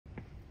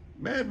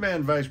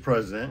Madman Vice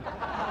President,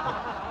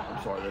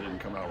 I'm sorry, that didn't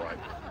come out right.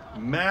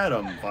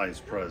 Madam Vice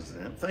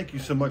President, thank you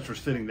so much for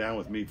sitting down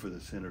with me for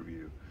this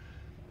interview.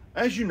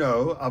 As you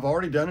know, I've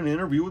already done an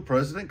interview with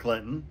President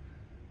Clinton.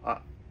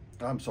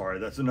 I'm sorry,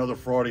 that's another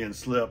Freudian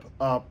slip.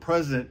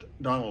 President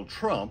Donald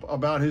Trump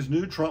about his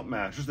new Trump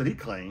mattress that he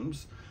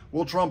claims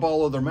will trump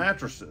all other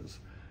mattresses.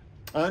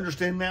 I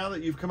understand now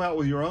that you've come out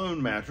with your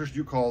own mattress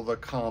you call the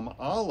Kalm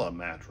Allah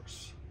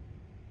Mattress.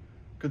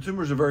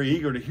 Consumers are very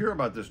eager to hear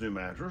about this new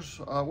mattress.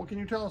 What can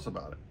you tell us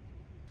about it?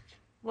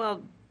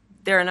 Well,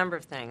 there are a number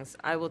of things.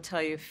 I will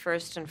tell you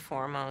first and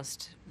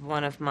foremost,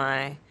 one of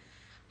my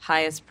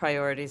highest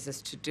priorities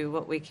is to do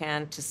what we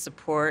can to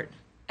support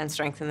and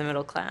strengthen the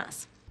middle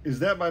class. Is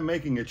that by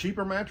making a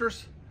cheaper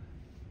mattress?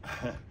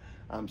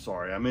 I'm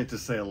sorry, I meant to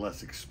say a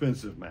less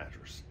expensive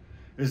mattress.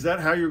 Is that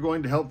how you're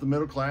going to help the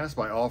middle class,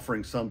 by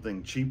offering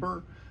something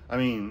cheaper? I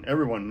mean,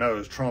 everyone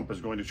knows Trump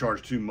is going to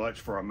charge too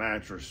much for a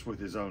mattress with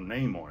his own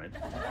name on it.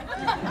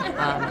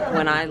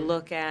 When I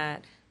look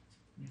at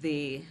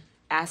the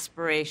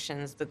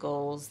aspirations, the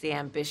goals, the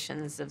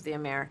ambitions of the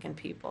American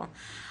people,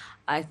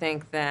 I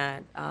think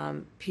that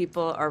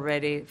people are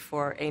ready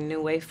for a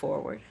new way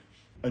forward.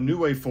 A new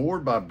way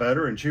forward by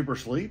better and cheaper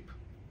sleep?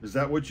 Is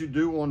that what you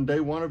do on day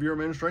one of your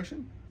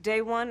administration?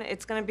 Day one,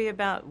 it's going to be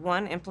about,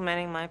 one,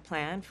 implementing my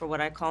plan for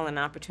what I call an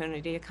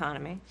opportunity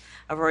economy.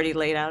 I've already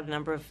laid out a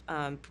number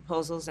of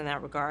proposals in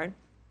that regard,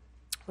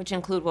 which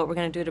include what we're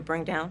going to do to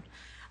bring down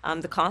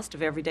the cost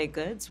of everyday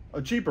goods.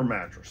 A cheaper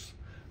mattress,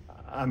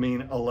 I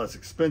mean a less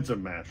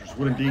expensive mattress,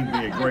 would indeed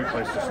be a great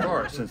place to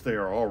start since they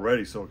are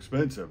already so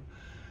expensive.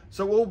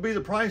 So what will be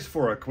the price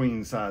for a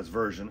queen-size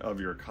version of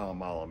your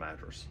Kalm Allah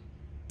mattress?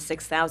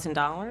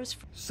 $6,000.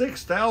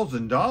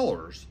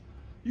 $6,000?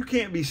 You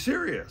can't be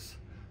serious.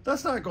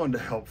 That's not going to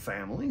help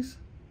families.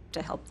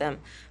 To help them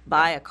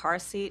buy a car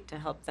seat, to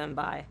help them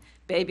buy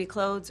baby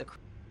clothes.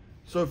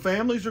 So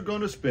families are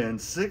going to spend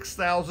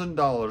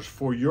 $6,000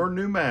 for your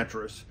new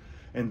mattress,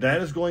 and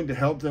that is going to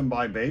help them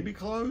buy baby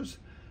clothes?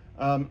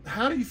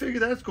 How do you figure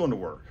that's going to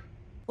work?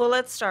 Well,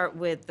 let's start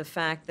with the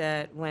fact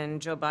that when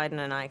Joe Biden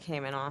and I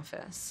came in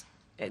office,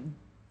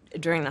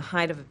 during the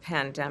height of a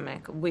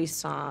pandemic, we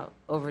saw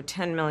over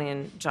 10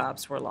 million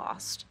jobs were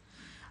lost.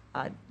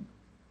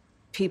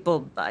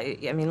 People, I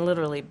mean,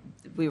 literally,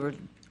 we were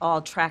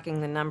all tracking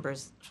the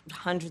numbers.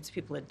 Hundreds of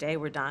people a day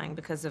were dying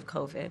because of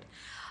COVID.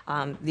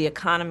 The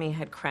economy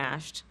had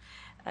crashed.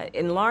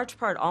 In large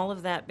part, all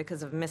of that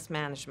because of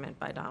mismanagement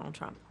by Donald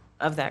Trump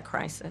of that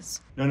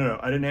crisis. No,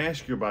 I didn't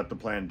ask you about the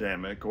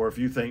pandemic or if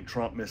you think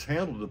Trump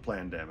mishandled the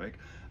pandemic.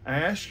 I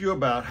asked you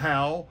about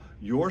how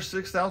your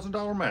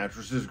 $6,000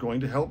 mattress is going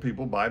to help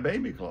people buy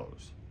baby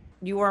clothes.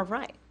 You are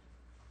right.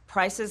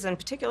 Prices, in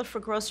particular for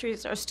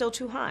groceries, are still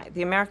too high.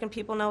 The American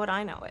people know it,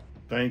 I know it.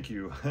 Thank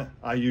you.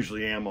 I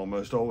usually am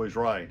almost always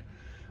right.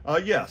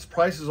 Yes,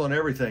 prices on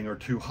everything are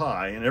too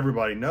high and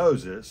everybody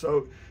knows it,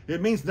 so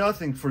it means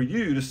nothing for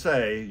you to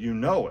say you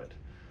know it.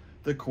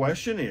 The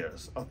question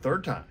is, a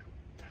third time,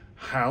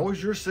 how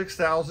is your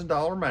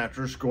 $6,000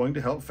 mattress going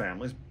to help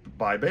families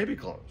buy baby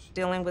clothes?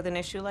 Dealing with an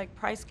issue like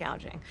price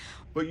gouging.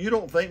 But you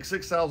don't think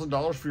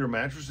 $6,000 for your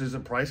mattress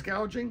isn't price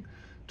gouging?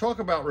 Talk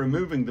about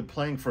removing the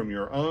plank from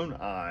your own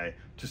eye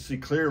to see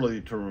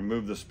clearly to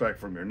remove the speck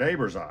from your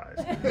neighbor's eyes.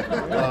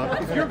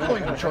 If you're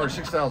going to charge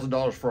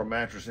 $6,000 for a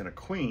mattress in a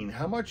queen,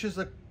 how much is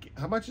a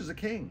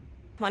king?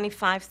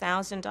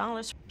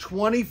 $25,000.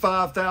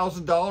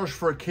 $25,000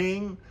 for a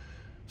king?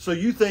 So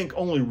you think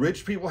only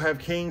rich people have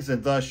kings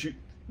and thus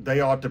they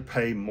ought to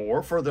pay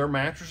more for their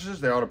mattresses?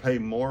 They ought to pay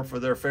more for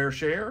their fair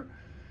share?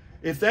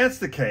 If that's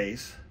the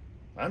case,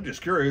 I'm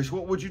just curious,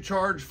 what would you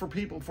charge for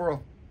people for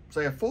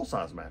say a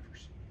full-size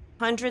mattress?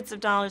 Hundreds of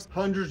dollars.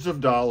 Hundreds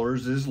of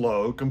dollars is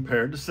low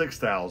compared to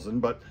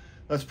 $6,000, but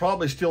that's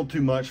probably still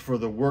too much for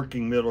the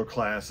working middle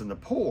class and the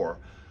poor.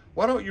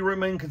 Why don't you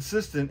remain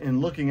consistent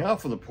in looking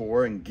out for the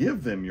poor and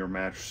give them your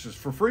mattresses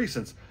for free,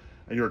 since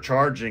you're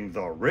charging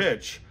the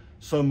rich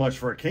so much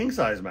for a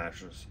king-size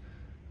mattress?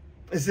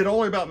 Is it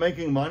only about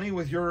making money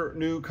with your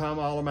new Kalm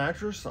Allah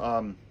mattress?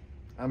 I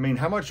mean,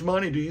 how much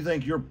money do you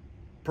think you're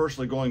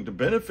personally going to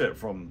benefit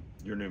from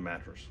your new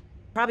mattress?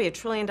 Probably $1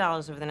 trillion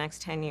over the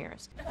next 10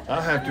 years.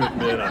 I have to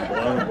admit, I'm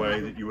blown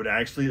away that you would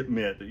actually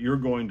admit that you're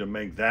going to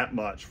make that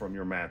much from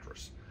your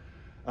mattress.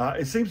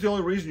 It seems the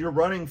only reason you're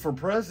running for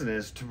president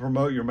is to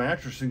promote your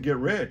mattress and get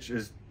rich.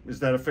 Is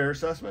that a fair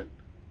assessment?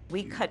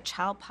 We cut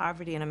child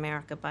poverty in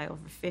America by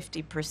over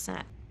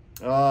 50%.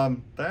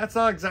 That's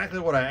not exactly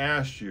what I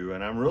asked you,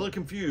 and I'm really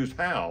confused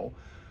how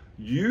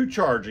you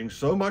charging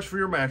so much for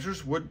your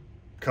mattress would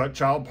cut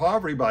child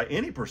poverty by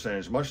any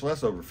percentage, much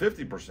less over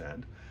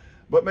 50%.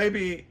 But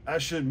maybe I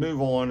should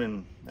move on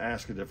and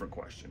ask a different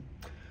question.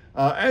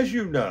 As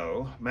you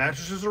know,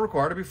 mattresses are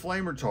required to be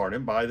flame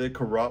retardant by the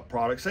corrupt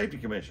Product Safety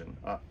Commission.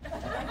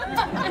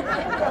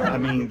 I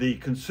mean the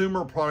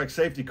Consumer Product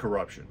Safety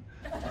Corruption.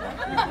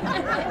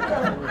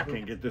 I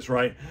can't get this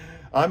right.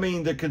 I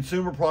mean the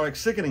Consumer Product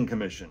Sickening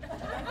Commission.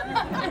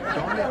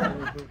 Darn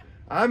it.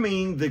 I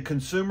mean the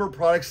Consumer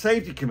Product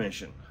Safety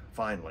Commission,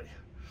 finally.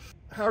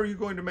 how are you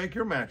going to make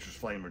your mattress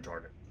flame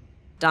retardant?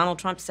 Donald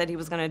Trump said he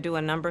was going to do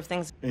a number of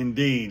things.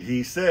 Indeed,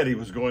 he said he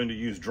was going to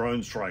use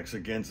drone strikes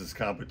against his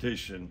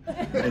competition.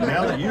 And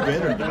now that you've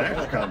entered the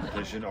mattress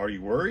competition, are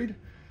you worried?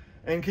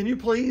 And can you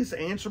please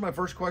answer my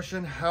first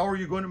question? How are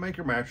you going to make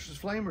your mattresses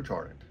flame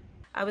retardant?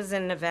 I was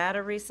in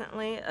Nevada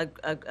recently,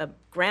 a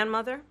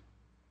grandmother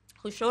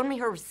who showed me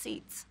her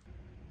receipts.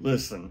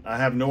 Listen, I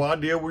have no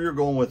idea where you're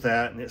going with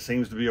that, and it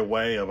seems to be a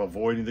way of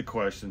avoiding the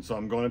question, so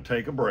I'm going to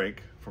take a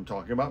break from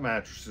talking about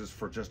mattresses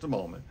for just a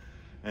moment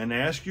and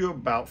ask you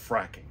about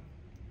fracking.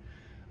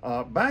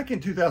 Back in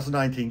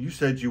 2019, you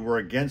said you were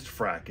against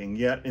fracking,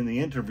 yet in the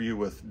interview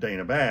with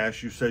Dana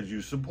Bash, you said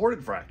you supported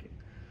fracking.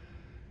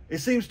 It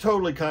seems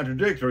totally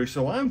contradictory,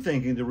 so I'm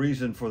thinking the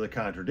reason for the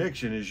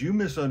contradiction is you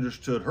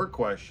misunderstood her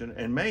question,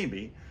 and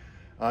maybe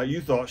you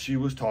thought she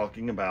was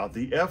talking about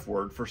the F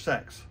word for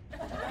sex.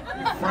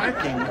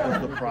 Fracking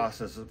is the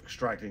process of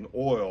extracting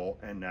oil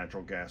and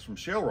natural gas from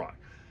shale rock.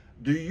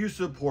 Do you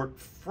support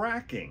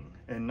fracking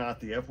and not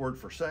the F word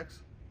for sex?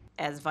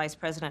 As vice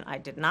president, I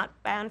did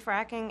not ban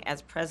fracking.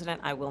 As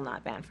president, I will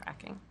not ban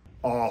fracking.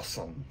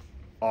 Awesome.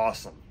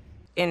 Awesome.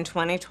 In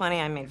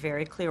 2020, I made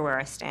very clear where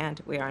I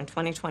stand. We are in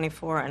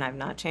 2024, and I've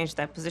not changed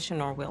that position,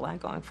 nor will I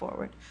going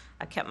forward.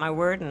 I kept my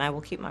word, and I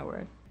will keep my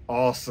word.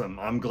 Awesome.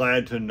 I'm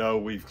glad to know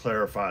we've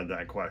clarified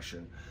that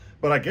question.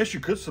 But I guess you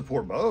could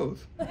support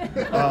both.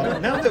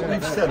 Now that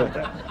we've settled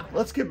that,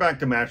 let's get back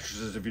to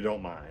mattresses if you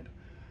don't mind.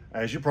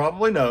 As you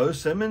probably know,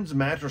 Simmons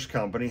Mattress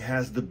Company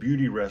has the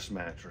Beauty Rest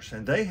mattress,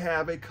 and they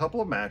have a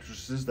couple of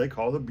mattresses they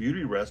call the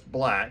Beauty Rest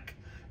Black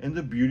and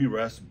the Beauty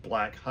Rest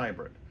Black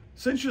Hybrid.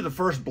 Since you're the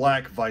first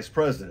Black vice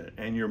president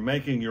and you're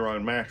making your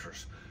own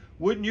mattress,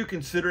 wouldn't you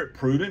consider it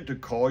prudent to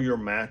call your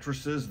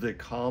mattresses the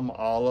Kalm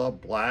Allah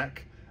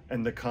Black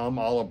and the Kalm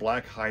Allah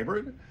Black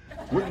Hybrid?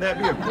 Wouldn't that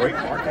be a great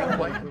marketing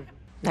plan?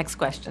 Next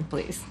question,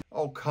 please.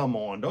 Oh, come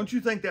on. Don't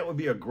you think that would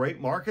be a great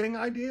marketing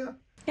idea?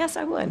 Yes,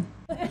 I would.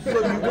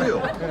 So you will.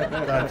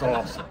 That's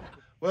awesome.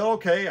 Well,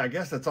 okay, I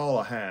guess that's all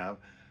I have.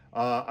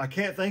 I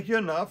can't thank you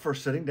enough for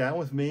sitting down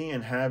with me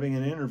and having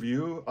an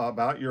interview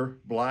about your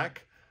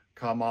Black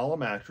Kalm Allah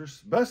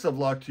mattress. Best of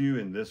luck to you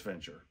in this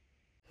venture.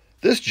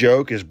 This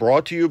joke is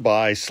brought to you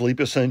by Sleep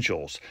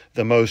Essentials,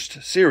 the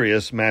most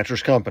serious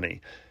mattress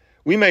company.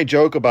 We may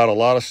joke about a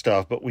lot of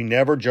stuff, but we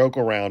never joke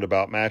around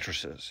about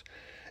mattresses.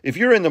 If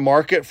you're in the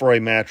market for a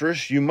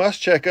mattress, you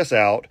must check us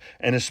out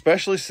and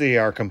especially see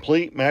our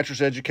complete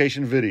mattress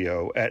education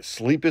video at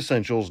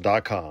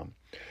sleepessentials.com.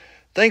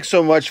 Thanks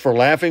so much for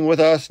laughing with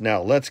us.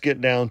 Now let's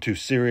get down to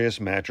serious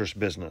mattress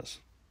business.